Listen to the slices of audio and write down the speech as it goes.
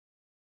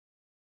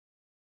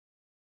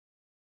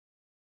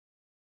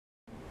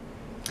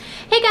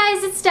Hey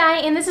guys, it's Di,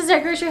 and this is our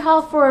grocery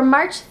haul for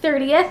March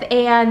 30th,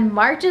 and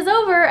March is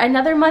over,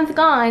 another month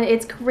gone.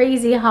 It's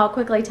crazy how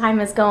quickly time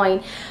is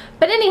going.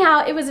 But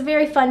anyhow, it was a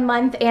very fun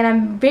month, and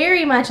I'm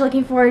very much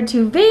looking forward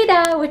to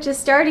Beta, which is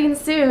starting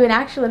soon.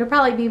 Actually, it'll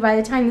probably be by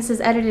the time this is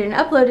edited and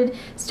uploaded,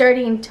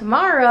 starting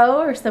tomorrow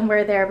or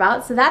somewhere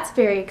thereabouts, so that's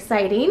very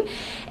exciting.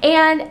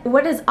 And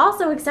what is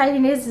also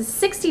exciting is it's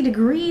 60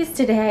 degrees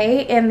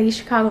today in the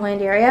Chicagoland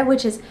area,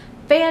 which is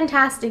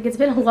fantastic. It's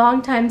been a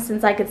long time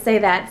since I could say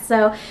that.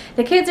 So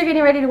the kids are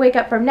getting ready to wake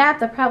up from nap.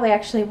 They'll probably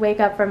actually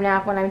wake up from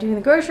nap when I'm doing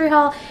the grocery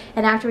haul,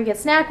 and after we get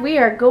snack, we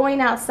are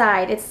going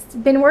outside. It's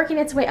been working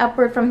its way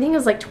upward from, I think it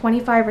was like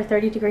 25 or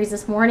 30 degrees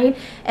this morning,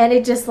 and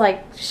it just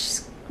like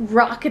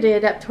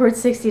rocketed up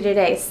towards 60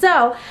 today.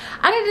 So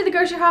I'm going to do the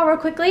grocery haul real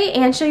quickly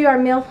and show you our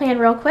meal plan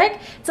real quick.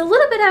 It's a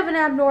little bit of an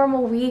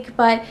abnormal week,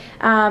 but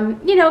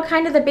you know,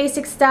 kind of the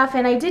basic stuff,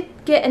 and I did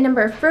get a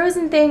number of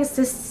frozen things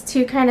just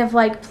to kind of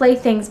like play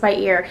things by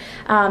ear.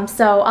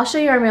 So I'll show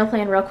you our meal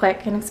plan real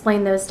quick and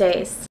explain those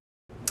days.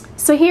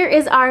 So here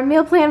is our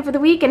meal plan for the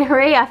week, and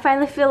hooray, I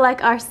finally feel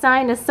like our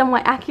sign is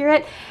somewhat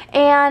accurate.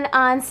 And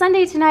on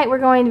Sunday tonight we're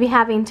going to be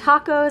having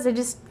tacos. I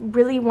just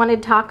really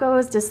wanted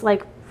tacos, just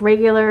like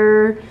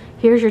regular,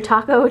 here's your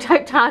taco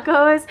type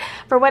tacos.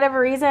 For whatever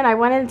reason, I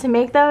wanted to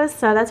make those,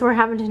 so that's what we're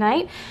having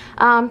tonight.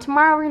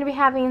 Tomorrow we're going to be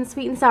having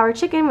sweet and sour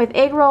chicken with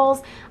egg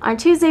rolls. On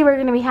Tuesday we're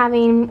going to be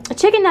having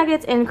chicken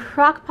nuggets in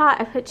crock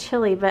pot. I put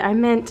chili, but I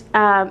meant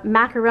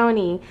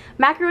macaroni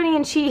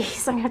and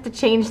cheese. I'm going to have to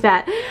change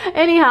that.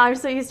 Anyhow, I'm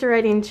so used to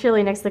writing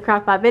chili next to the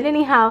crock pot, but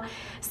anyhow,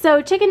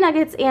 so chicken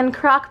nuggets and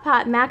crock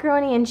pot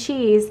macaroni and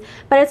cheese,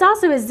 but it's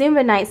also a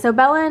Zumba night. So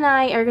Bella and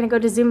I are going to go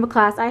to Zumba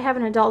class. I have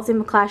an adult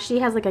Zumba class. She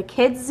has like a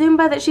kids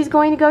Zumba that she's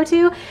going to go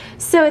to.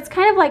 So it's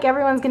kind of like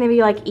everyone's going to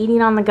be like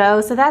eating on the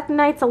go. So that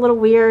night's a little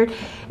weird.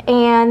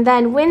 And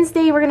then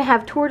Wednesday we're going to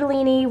have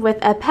tortellini with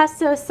a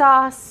pesto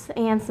sauce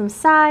and some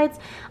sides.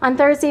 On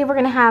Thursday we're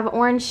going to have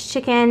orange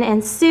chicken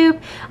and soup.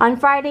 On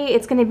Friday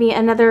it's going to be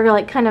another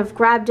like kind of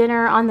grab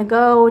dinner on the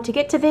go to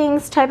get to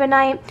things type of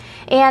night.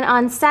 And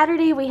on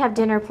Saturday we have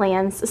dinner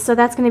plans. So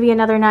that's going to be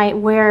another night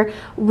where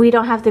we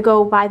don't have to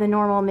go by the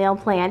normal meal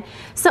plan.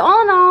 So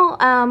all in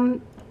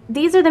all,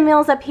 these are the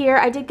meals up here.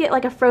 I did get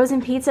like a frozen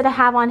pizza to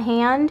have on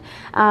hand,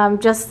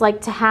 just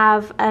like to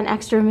have an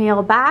extra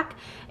meal back.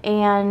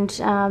 And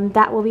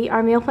that will be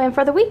our meal plan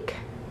for the week.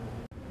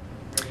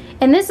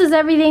 And this is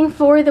everything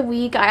for the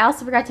week. I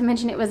also forgot to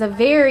mention it was a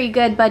very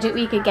good budget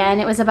week again.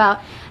 It was about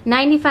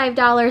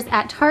 $95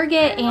 at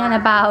Target and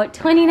about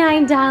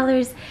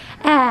 $29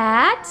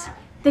 at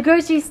the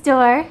grocery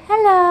store.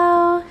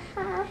 Hello.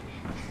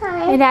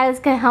 Hi. And Natalie's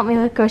gonna help me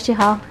with grocery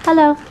haul.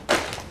 Hello.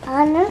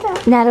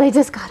 Natalie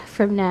just got up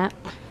from nap.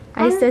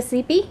 Are you still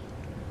sleepy?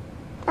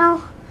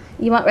 No.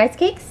 You want rice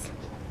cakes?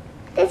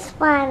 This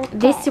one.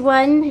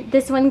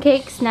 This one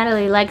cakes.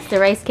 Natalie likes the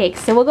rice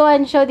cakes. So we'll go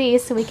ahead and show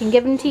these so we can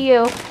give them to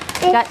you.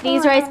 We got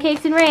these rice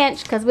cakes and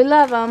ranch because we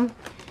love them.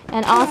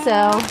 And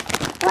also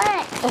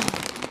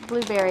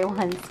blueberry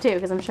ones too,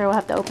 because I'm sure we'll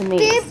have to open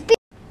these.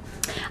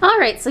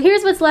 Alright, so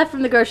here's what's left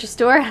from the grocery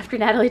store after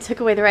Natalie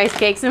took away the rice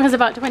cakes. It was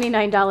about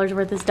 $29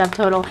 worth of stuff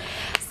total.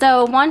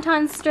 So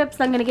wonton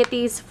strips, I'm going to get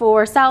these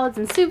for salads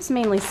and soups,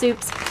 mainly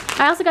soups.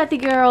 I also got the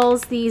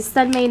girls these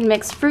Sun-Maid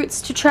mixed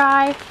fruits to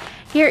try.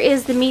 Here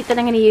is the meat that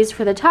I'm going to use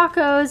for the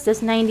tacos,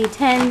 this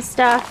 90-10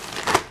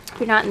 stuff. If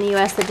you're not in the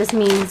US, that just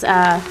means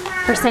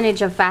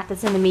percentage of fat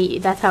that's in the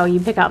meat. That's how you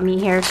pick out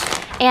meat here.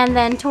 And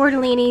then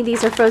tortellini,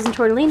 these are frozen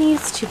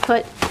tortellinis to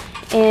put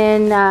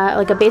in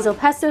like a basil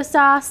pesto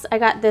sauce. I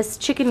got this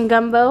chicken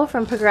gumbo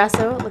from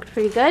Progresso. It looked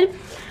pretty good.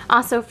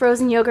 Also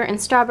frozen yogurt and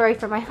strawberry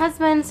for my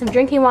husband, some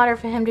drinking water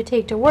for him to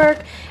take to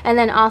work, and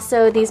then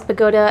also these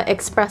Pagoda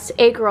Express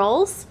egg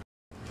rolls.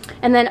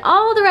 And then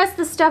all the rest of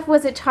the stuff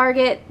was at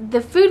Target. The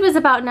food was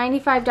about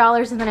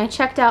 $95, and then I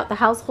checked out the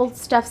household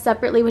stuff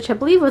separately, which I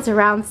believe was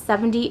around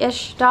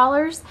 $70-ish.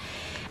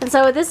 And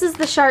so this is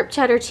the sharp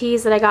cheddar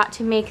cheese that I got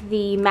to make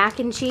the mac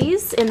and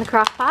cheese in the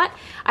crock pot.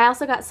 I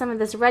also got some of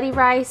this ready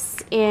rice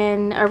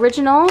in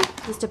original,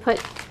 just to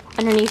put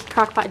underneath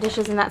crock pot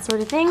dishes and that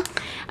sort of thing.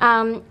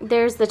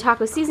 There's the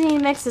taco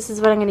seasoning mix. This is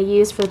what I'm going to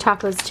use for the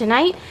tacos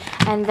tonight.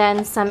 And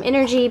then some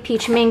energy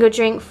peach mango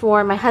drink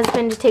for my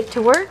husband to take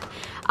to work.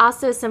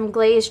 Also some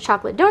glazed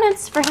chocolate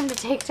donuts for him to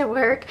take to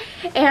work.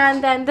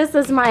 And then this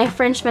is my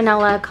French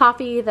vanilla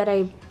coffee that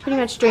I pretty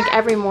much drink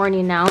every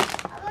morning now.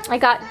 I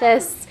got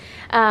this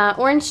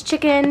orange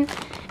chicken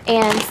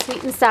and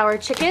sweet and sour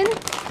chicken.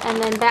 And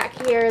then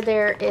back here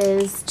there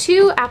is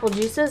 2 apple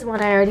juices.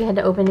 One I already had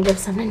to open to give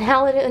some to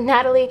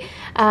Natalie.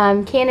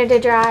 Canada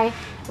Dry,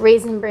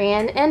 Raisin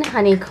Bran, and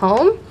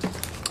Honeycomb.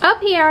 Up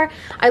here,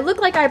 I look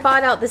like I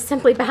bought out the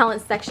Simply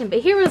Balanced section, but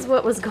here was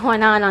what was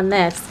going on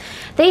this.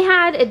 They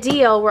had a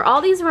deal where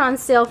all these were on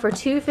sale for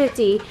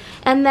 $2.50,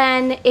 and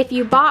then if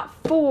you bought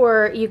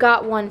 4, you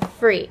got 1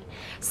 free.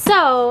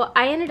 So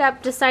I ended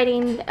up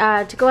deciding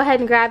to go ahead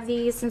and grab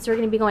these since we're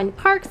going to be going to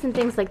parks and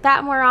things like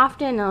that more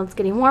often. And it's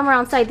getting warmer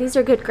outside. These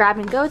are good grab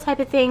and go type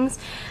of things.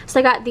 So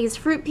I got these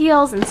fruit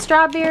peels and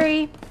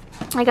strawberry.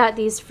 I got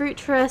these fruit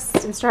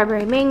twists and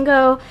strawberry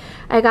mango.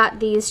 I got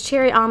these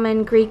cherry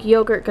almond Greek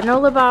yogurt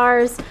granola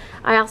bars.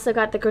 I also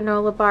got the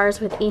granola bars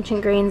with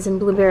ancient grains and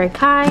blueberry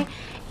kai.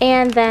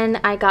 And then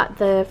I got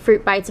the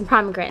fruit bites and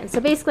pomegranate.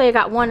 So basically I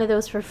got one of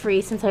those for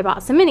free since I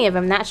bought so many of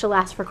them. That should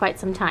last for quite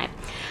some time.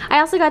 I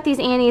also got these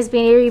Annie's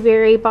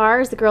berry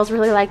bars. The girls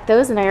really like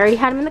those and I already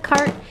had them in the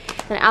cart.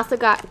 And I also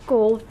got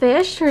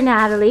goldfish for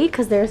Natalie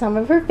because they're some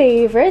of her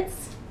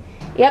favorites.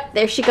 Yep,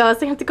 there she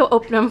goes. I have to go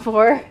open them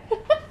for her.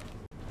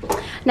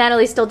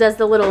 Natalie still does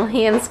the little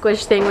hand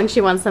squish thing when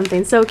she wants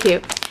something. So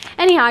cute.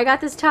 Anyhow, I got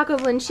this taco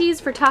blend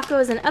cheese for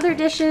tacos and other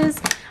dishes.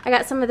 I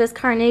got some of this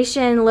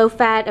carnation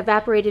low-fat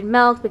evaporated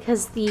milk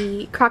because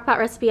the crock-pot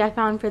recipe I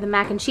found for the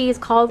mac and cheese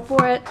called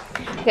for it.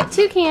 I got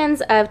 2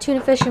 cans of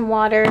tuna fish and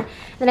water.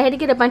 Then I had to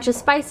get a bunch of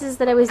spices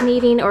that I was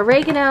needing,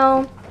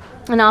 oregano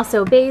and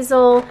also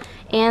basil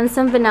and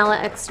some vanilla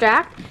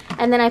extract.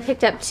 And then I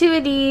picked up 2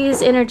 of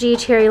these energy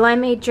cherry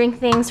limeade drink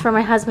things for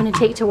my husband to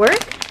take to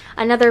work.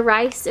 Another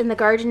rice in the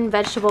garden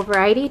vegetable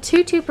variety,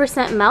 2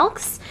 2%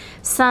 milks,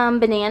 some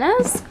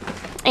bananas,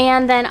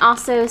 and then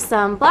also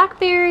some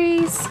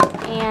blackberries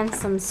and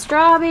some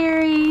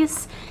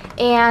strawberries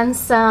and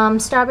some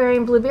strawberry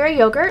and blueberry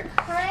yogurt.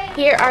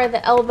 Here are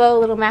the elbow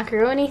little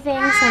macaroni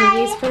things I'm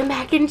gonna use for the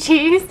mac and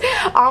cheese,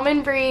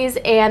 almond bries,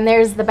 and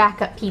there's the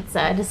backup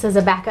pizza. This is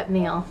a backup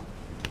meal.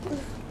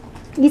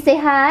 You say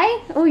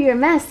hi? Oh, you're a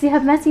mess. You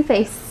have messy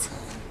face.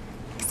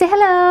 Say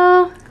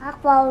hello.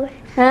 Hello.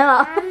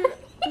 Hello.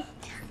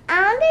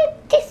 I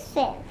want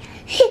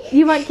kisses.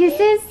 You want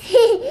kisses?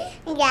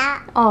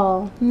 Yeah.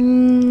 Oh.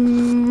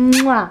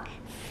 Mwah.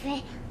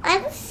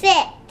 I'm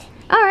sit.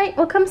 All right,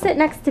 well, come sit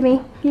next to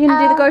me. You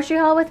gonna do the grocery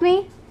haul with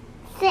me?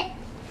 Sit.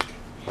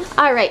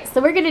 All right,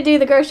 so we're gonna do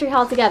the grocery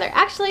haul together.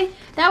 Actually,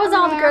 that was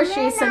all the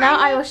groceries, so now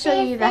I will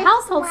show you the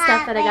household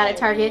stuff that I got at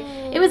Target.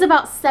 It was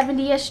about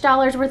 $70-ish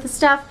worth of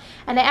stuff,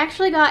 and I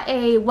actually got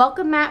a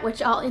welcome mat,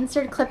 which I'll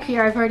insert a clip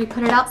here. I've already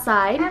put it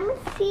outside.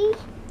 See.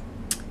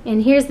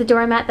 And here's the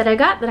doormat that I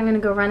got that I'm gonna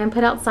go run and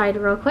put outside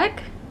real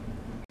quick.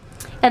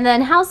 And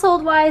then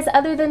household-wise,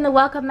 other than the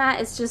welcome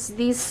mat, it's just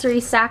these 3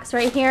 sacks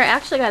right here. I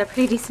actually got a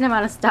pretty decent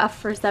amount of stuff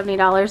for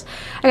 $70.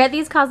 I got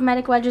these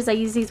cosmetic wedges. I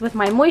use these with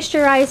my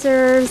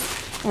moisturizers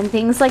and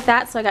things like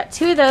that. So I got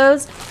 2 of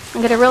those.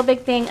 I got a real big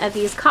thing of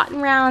these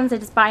cotton rounds. I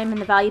just buy them in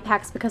the value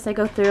packs because I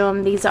go through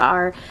them. These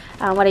are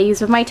what I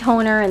use with my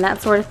toner and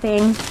that sort of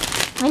thing.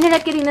 I ended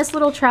up getting this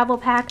little travel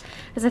pack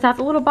because I thought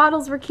the little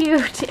bottles were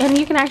cute, and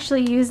you can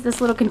actually use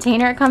this little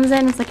container it comes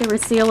in. It's like a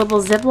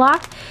resealable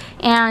Ziploc,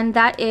 and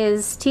that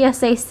is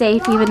TSA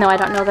safe, even though I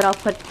don't know that I'll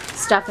put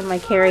stuff in my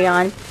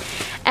carry-on.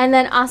 And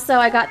then also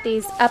I got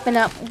these Up and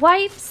Up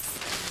wipes.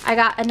 I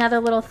got another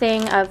little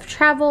thing of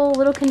travel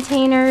little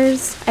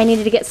containers. I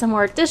needed to get some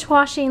more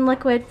dishwashing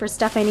liquid for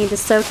stuff I need to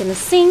soak in the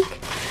sink.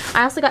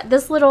 I also got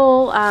this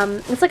little,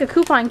 it's like a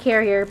coupon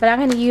carrier, but I'm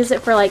going to use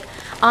it for like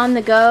on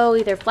the go,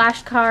 either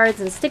flashcards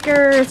and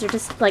stickers or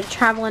just like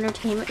travel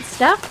entertainment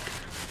stuff.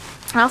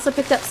 I also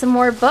picked up some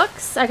more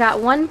books. I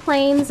got 1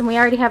 Planes, and we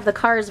already have the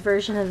Cars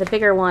version of the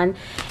bigger one,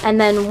 and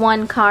then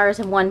 1 Cars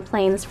and 1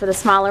 Planes for the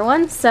smaller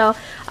one. So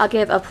I'll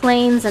give a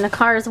Planes and a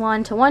Cars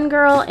one to one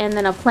girl, and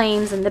then a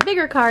Planes and the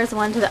bigger Cars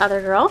one to the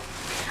other girl.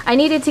 I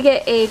needed to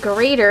get a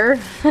grater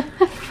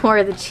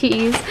for the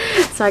cheese,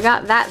 so I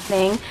got that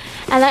thing.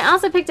 And I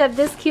also picked up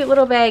this cute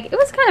little bag. It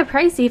was kind of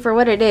pricey for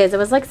what it is. It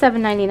was like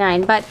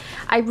 $7.99, but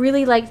I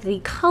really liked the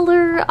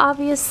color,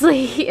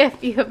 obviously,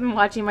 if you have been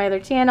watching my other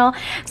channel.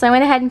 So I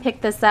went ahead and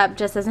picked this up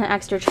just as an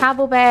extra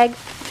travel bag.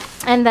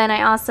 And then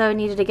I also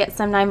needed to get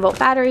some 9-volt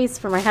batteries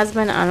for my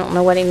husband. I don't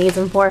know what he needs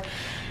them for.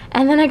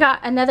 And then I got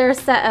another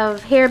set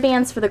of hair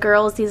bands for the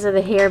girls. These are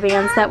the hair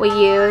bands that we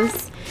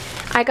use.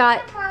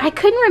 I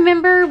couldn't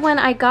remember when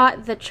I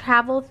got the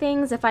travel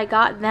things, if I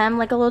got them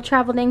like a little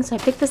travel thing, so I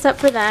picked this up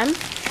for them.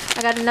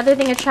 I got another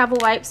thing of travel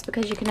wipes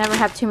because you can never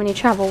have too many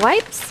travel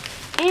wipes.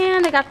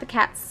 And I got the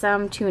cats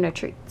some tuna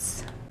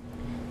treats.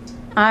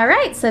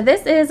 Alright, so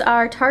this is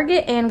our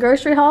Target and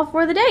grocery haul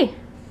for the day.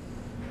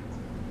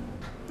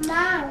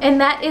 Mom.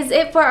 And that is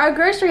it for our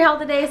grocery haul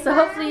today. So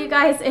hopefully you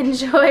guys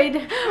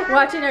enjoyed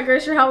watching our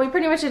grocery haul. We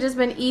pretty much have just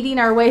been eating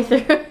our way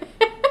through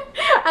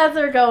as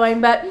we're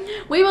going, but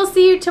we will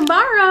see you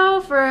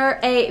tomorrow for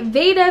a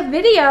Veda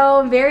video.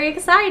 I'm very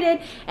excited,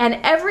 and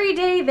every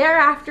day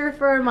thereafter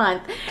for a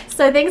month.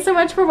 So thanks so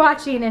much for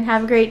watching, and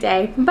have a great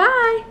day.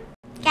 Bye.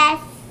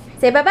 Yes.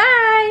 Say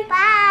bye-bye.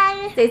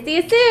 Bye. Say see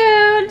you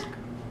soon.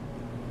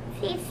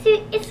 See you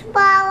soon,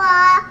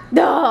 Isabella.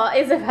 No,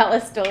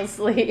 Isabella's still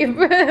asleep.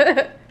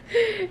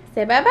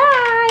 Say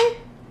bye-bye.